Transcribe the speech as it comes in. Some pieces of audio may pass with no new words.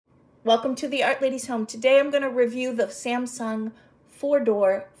Welcome to the Art Lady's home. Today I'm going to review the Samsung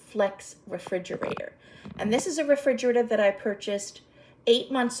 4-door Flex refrigerator. And this is a refrigerator that I purchased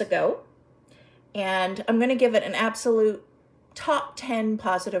 8 months ago. And I'm going to give it an absolute top 10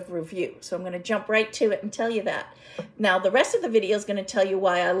 positive review. So I'm going to jump right to it and tell you that. Now the rest of the video is going to tell you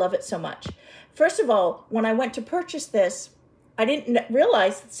why I love it so much. First of all, when I went to purchase this, I didn't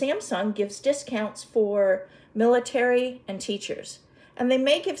realize that Samsung gives discounts for military and teachers. And they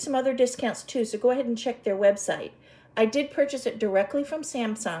may give some other discounts too, so go ahead and check their website. I did purchase it directly from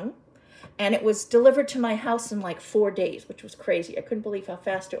Samsung, and it was delivered to my house in like 4 days, which was crazy. I couldn't believe how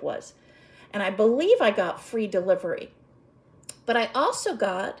fast it was. And I believe I got free delivery. But I also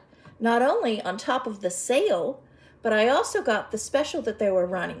got, not only on top of the sale, but I also got the special that they were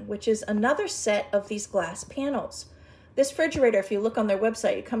running, which is another set of these glass panels. This refrigerator, if you look on their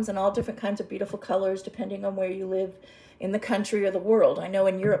website, it comes in all different kinds of beautiful colors depending on where you live in the country or the world. I know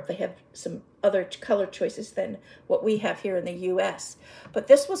in Europe they have some other color choices than what we have here in the US. But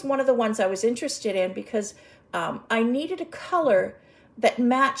this was one of the ones I was interested in because I needed a color that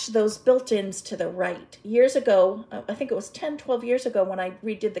matched those built-ins to the right. Years ago, I think it was 10, 12 years ago when I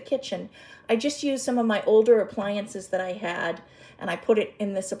redid the kitchen, I just used some of my older appliances that I had and I put it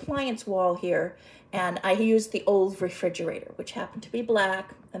in this appliance wall here, and I used the old refrigerator, which happened to be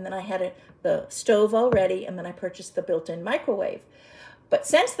black, and then I had the stove already, and then I purchased the built-in microwave. But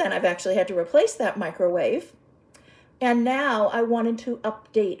since then, I've actually had to replace that microwave, and now I wanted to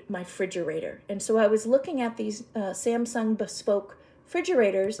update my refrigerator. And so I was looking at these Samsung Bespoke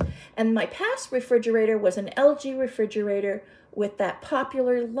refrigerators, and my past refrigerator was an LG refrigerator with that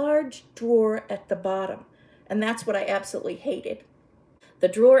popular large drawer at the bottom. And that's what I absolutely hated. The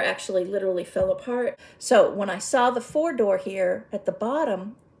drawer actually literally fell apart. So when I saw the 4-door here at the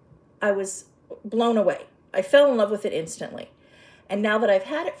bottom, I was blown away. I fell in love with it instantly. And now that I've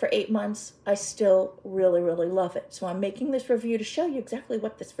had it for 8 months, I still really, really love it. So I'm making this review to show you exactly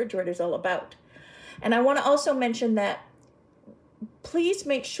what this refrigerator is all about. And I want to also mention that please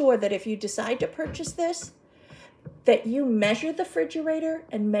make sure that if you decide to purchase this, that you measure the refrigerator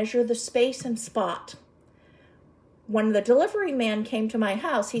and measure the space and spot. When the delivery man came to my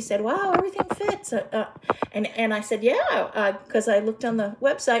house, he said, wow, everything fits. And I said, yeah, because I looked on the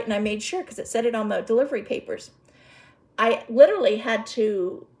website and I made sure because it said it on the delivery papers. I literally had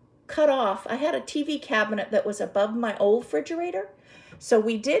to cut off. I had a TV cabinet that was above my old refrigerator. So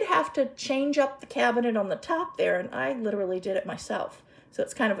we did have to change up the cabinet on the top there, and I literally did it myself. So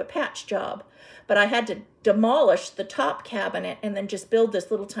it's kind of a patch job. But I had to demolish the top cabinet and then just build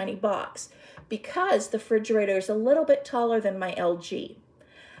this little tiny box because the refrigerator is a little bit taller than my LG.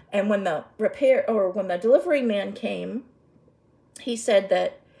 And when the delivery man came, he said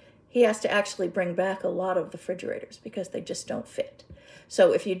that he has to actually bring back a lot of the refrigerators because they just don't fit.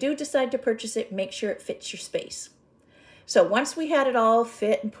 So if you do decide to purchase it, make sure it fits your space. So once we had it all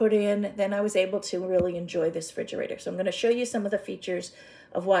fit and put in, then I was able to really enjoy this refrigerator. So I'm going to show you some of the features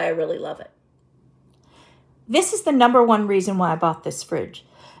of why I really love it. This is the #1 reason why I bought this fridge,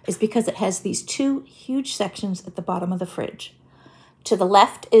 is because it has these 2 huge sections at the bottom of the fridge. To the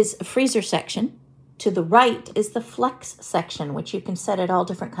left is a freezer section. To the right is the flex section, which you can set at all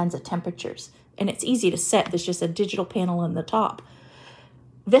different kinds of temperatures. And it's easy to set. There's just a digital panel on the top.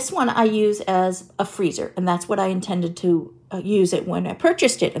 This one I use as a freezer, and that's what I intended to use it when I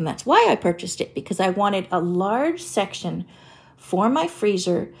purchased it. And that's why I purchased it, because I wanted a large section for my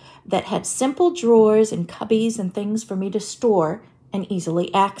freezer that had simple drawers and cubbies and things for me to store and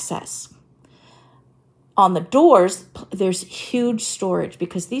easily access. On the doors, there's huge storage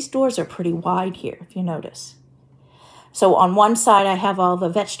because these doors are pretty wide here, if you notice. So on one side, I have all the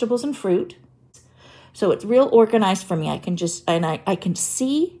vegetables and fruit. So it's real organized for me. I can I can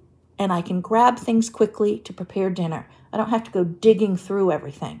see and I can grab things quickly to prepare dinner. I don't have to go digging through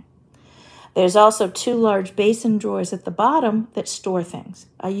everything. There's also 2 large basin drawers at the bottom that store things.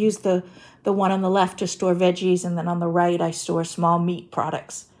 I use the one on the left to store veggies, and then on the right I store small meat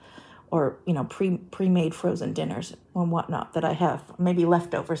products or, you know, pre-made frozen dinners and whatnot that I have, maybe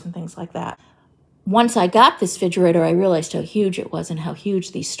leftovers and things like that. Once I got this refrigerator, I realized how huge it was and how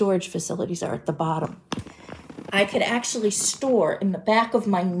huge these storage facilities are at the bottom. I could actually store in the back of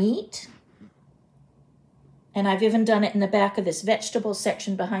my meat, and I've even done it in the back of this vegetable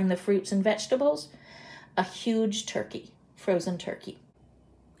section behind the fruits and vegetables, a huge turkey, frozen turkey.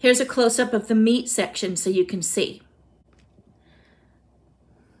 Here's a close-up of the meat section so you can see.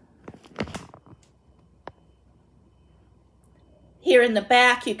 Here in the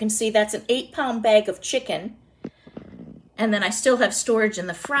back, you can see that's an 8-pound bag of chicken. And then I still have storage in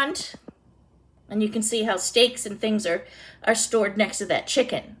the front. And you can see how steaks and things are stored next to that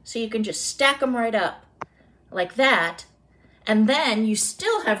chicken. So you can just stack them right up like that. And then you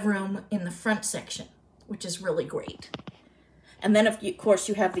still have room in the front section, which is really great. And then, of course,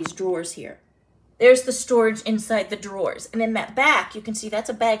 you have these drawers here. There's the storage inside the drawers. And in that back, you can see that's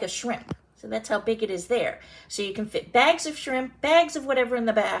a bag of shrimp. So that's how big it is there. So you can fit bags of shrimp, bags of whatever in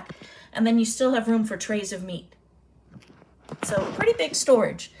the back, and then you still have room for trays of meat. So pretty big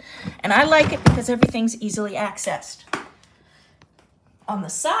storage. And I like it because everything's easily accessed. On the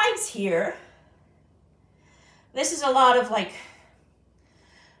sides here, this is a lot of like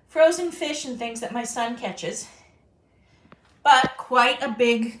frozen fish and things that my son catches, but quite a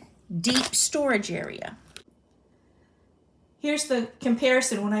big, deep storage area. Here's the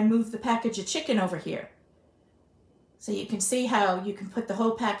comparison when I move the package of chicken over here. So you can see how you can put the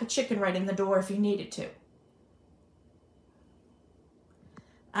whole pack of chicken right in the door if you needed to.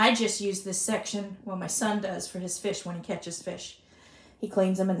 I just use this section, well, my son does for his fish when he catches fish. He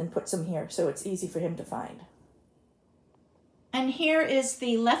cleans them and then puts them here, so it's easy for him to find. And here is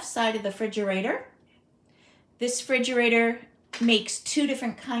the left side of the refrigerator. This refrigerator makes 2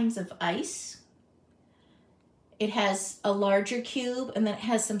 different kinds of ice. It has a larger cube and then it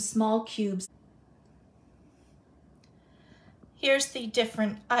has some small cubes. Here's the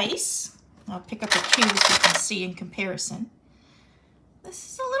different ice. I'll pick up a cube so you can see in comparison.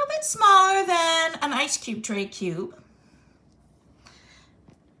 This is a little bit smaller than an ice cube tray cube.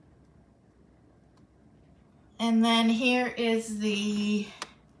 And then here is the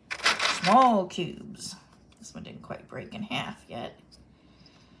small cubes. This one didn't quite break in half yet.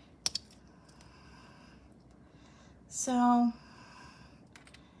 So,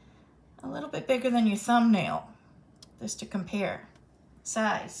 a little bit bigger than your thumbnail, just to compare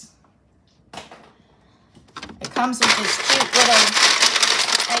size. It comes with this cute little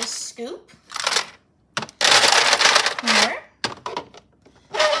ice scoop here.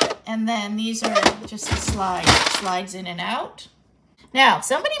 And then these are just the slides in and out. Now,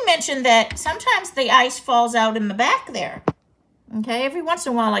 somebody mentioned that sometimes the ice falls out in the back there. Okay, every once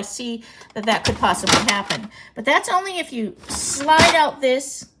in a while I see that that could possibly happen. But that's only if you slide out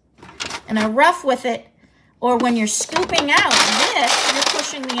this and are rough with it, or when you're scooping out this, you're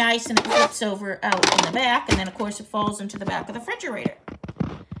pushing the ice and it flips over out in the back, and then of course it falls into the back of the refrigerator.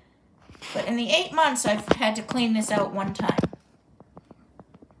 But in the 8 months, I've had to clean this out one time.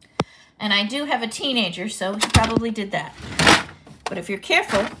 And I do have a teenager, so he probably did that. But if you're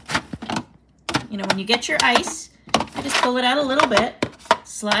careful, you know, when you get your ice, you just pull it out a little bit,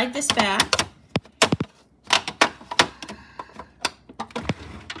 slide this back.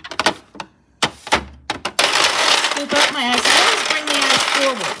 Scoop out my ice. I always bring the ice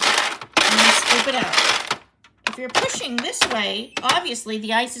forward and then scoop it out. If you're pushing this way, obviously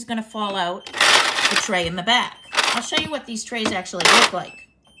the ice is going to fall out the tray in the back. I'll show you what these trays actually look like.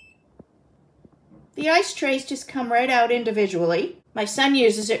 The ice trays just come right out individually. My son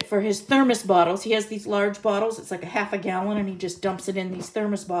uses it for his thermos bottles. He has these large bottles. It's like a half a gallon, and he just dumps it in these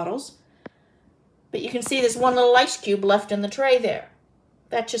thermos bottles. But you can see there's one little ice cube left in the tray there.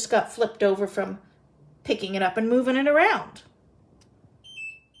 That just got flipped over from picking it up and moving it around.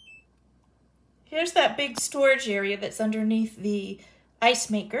 Here's that big storage area that's underneath the ice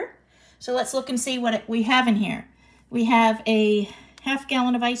maker. So let's look and see what we have in here. We have a half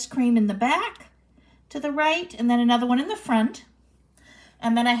gallon of ice cream in the back to the right, and then another one in the front.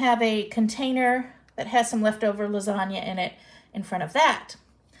 And then I have a container that has some leftover lasagna in it in front of that.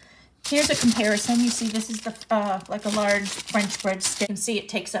 Here's a comparison. You see this is the like a large French bread stick. You can see it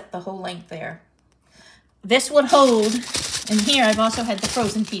takes up the whole length there. This would hold, and here I've also had the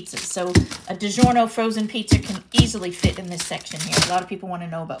frozen pizzas. So a DiGiorno frozen pizza can easily fit in this section here. A lot of people want to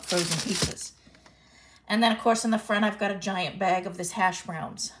know about frozen pizzas. And then of course in the front I've got a giant bag of this hash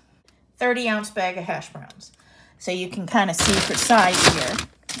browns. 30-ounce bag of hash browns. So you can kind of see for size here.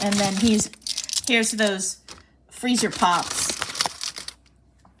 And then here's those freezer pops.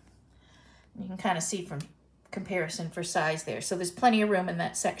 You can kind of see from comparison for size there. So there's plenty of room in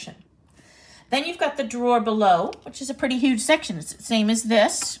that section. Then you've got the drawer below, which is a pretty huge section. It's the same as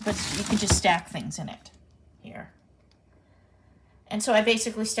this, but you can just stack things in it here. And so I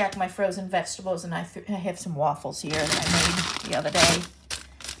basically stack my frozen vegetables, and I have some waffles here that I made the other day.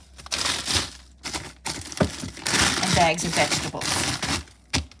 Bags of vegetables.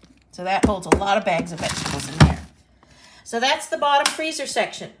 So that holds a lot of bags of vegetables in there. So that's the bottom freezer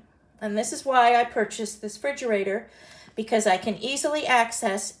section. And this is why I purchased this refrigerator, because I can easily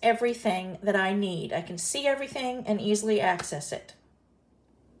access everything that I need. I can see everything and easily access it.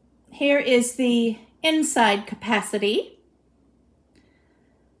 Here is the inside capacity.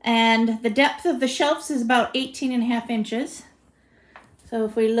 And the depth of the shelves is about 18.5 inches. So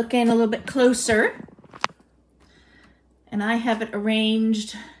if we look in a little bit closer, and I have it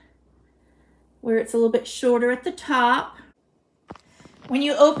arranged where it's a little bit shorter at the top. When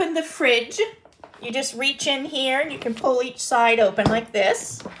you open the fridge, you just reach in here and you can pull each side open like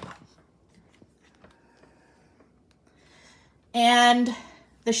this. And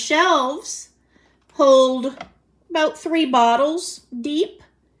the shelves hold about 3 bottles deep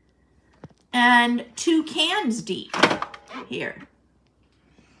and 2 cans deep here.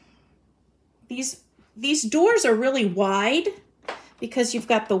 These doors are really wide because you've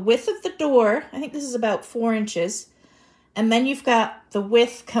got the width of the door. I think this is about 4 inches. And then you've got the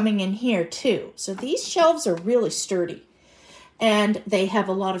width coming in here too. So these shelves are really sturdy and they have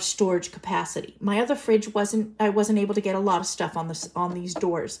a lot of storage capacity. My other fridge I wasn't able to get a lot of stuff on these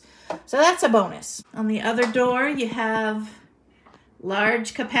doors. So that's a bonus. On the other door, you have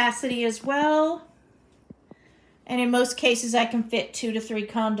large capacity as well. And in most cases, I can fit 2 to 3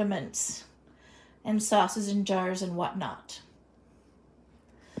 condiments and sauces in jars and whatnot.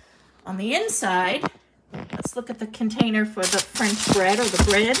 On the inside, let's look at the container for the French bread or the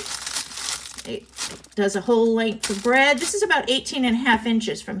bread. It does a whole length of bread. This is about 18.5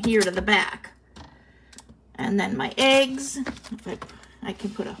 inches from here to the back. And then my eggs, I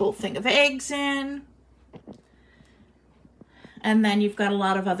can put a whole thing of eggs in. And then you've got a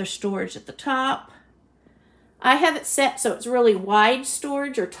lot of other storage at the top. I have it set so it's really wide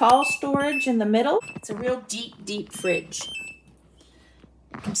storage or tall storage in the middle. It's a real deep, deep fridge.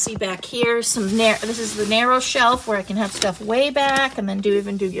 You can see back here this is the narrow shelf where I can have stuff way back and then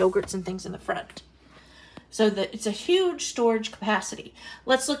even do yogurts and things in the front. So it's a huge storage capacity.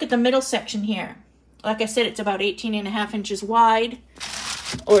 Let's look at the middle section here. Like I said, it's about 18.5 inches wide,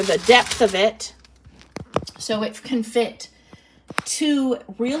 or the depth of it. So it can fit 2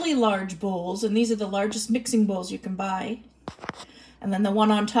 really large bowls, and these are the largest mixing bowls you can buy. And then the one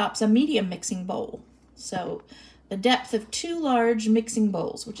on top's a medium mixing bowl. So the depth of 2 large mixing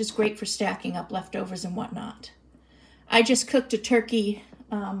bowls, which is great for stacking up leftovers and whatnot. I just cooked a turkey,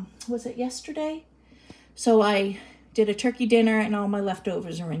 was it yesterday? So I did a turkey dinner and all my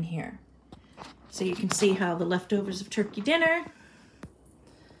leftovers are in here. So you can see how the leftovers of turkey dinner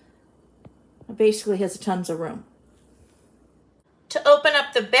basically has tons of room. To open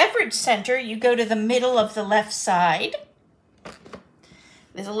up the beverage center, you go to the middle of the left side.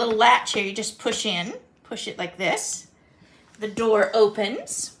 There's a little latch here you just push in. Push it like this. The door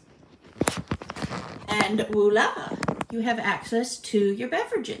opens. And voila, you have access to your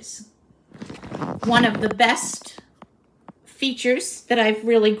beverages. One of the best features that I've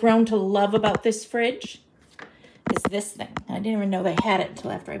really grown to love about this fridge is this thing. I didn't even know they had it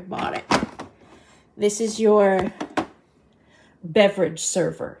until after I bought it. This is your beverage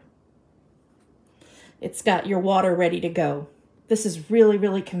server. It's got your water ready to go. This is really,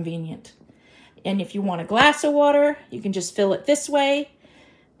 really convenient. And if you want a glass of water, you can just fill it this way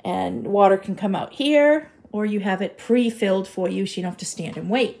and water can come out here, or you have it pre-filled for you so you don't have to stand and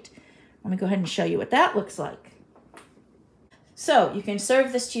wait. Let me go ahead and show you what that looks like. So you can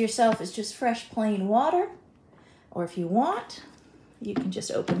serve this to yourself as just fresh plain water, or if you want, you can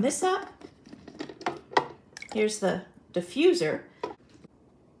just open this up. Here's the diffuser.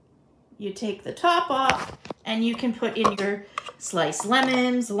 You take the top off and you can put in your sliced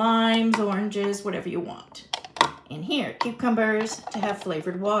lemons, limes, oranges, whatever you want. In here, cucumbers to have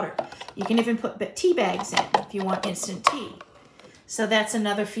flavored water. You can even put tea bags in if you want instant tea. So that's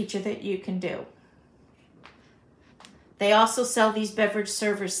another feature that you can do. They also sell these beverage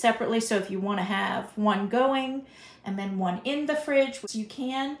servers separately, so if you want to have one going and then one in the fridge, you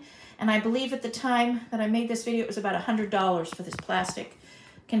can. And I believe at the time that I made this video, it was about $100 for this plastic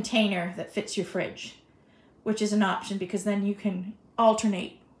container that fits your fridge, which is an option because then you can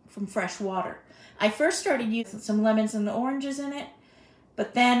alternate from fresh water. I first started using some lemons and oranges in it,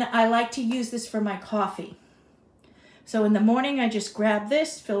 but then I like to use this for my coffee. So in the morning, I just grab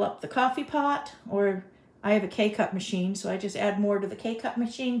this, fill up the coffee pot, or I have a K-cup machine, so I just add more to the K-cup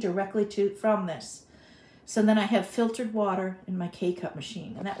machine directly from this. So then I have filtered water in my K-cup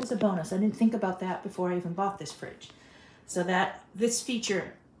machine, and that was a bonus. I didn't think about that before I even bought this fridge. So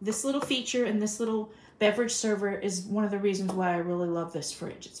this little feature and this little beverage server is one of the reasons why I really love this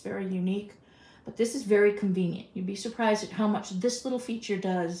fridge. It's very unique, but this is very convenient. You'd be surprised at how much this little feature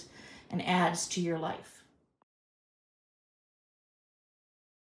does and adds to your life.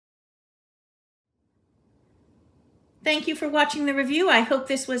 Thank you for watching the review. I hope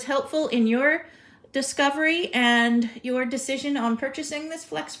this was helpful in your discovery and your decision on purchasing this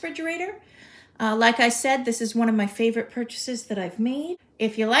Flex refrigerator. Like I said, this is one of my favorite purchases that I've made.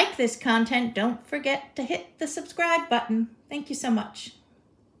 If you like this content, don't forget to hit the subscribe button. Thank you so much.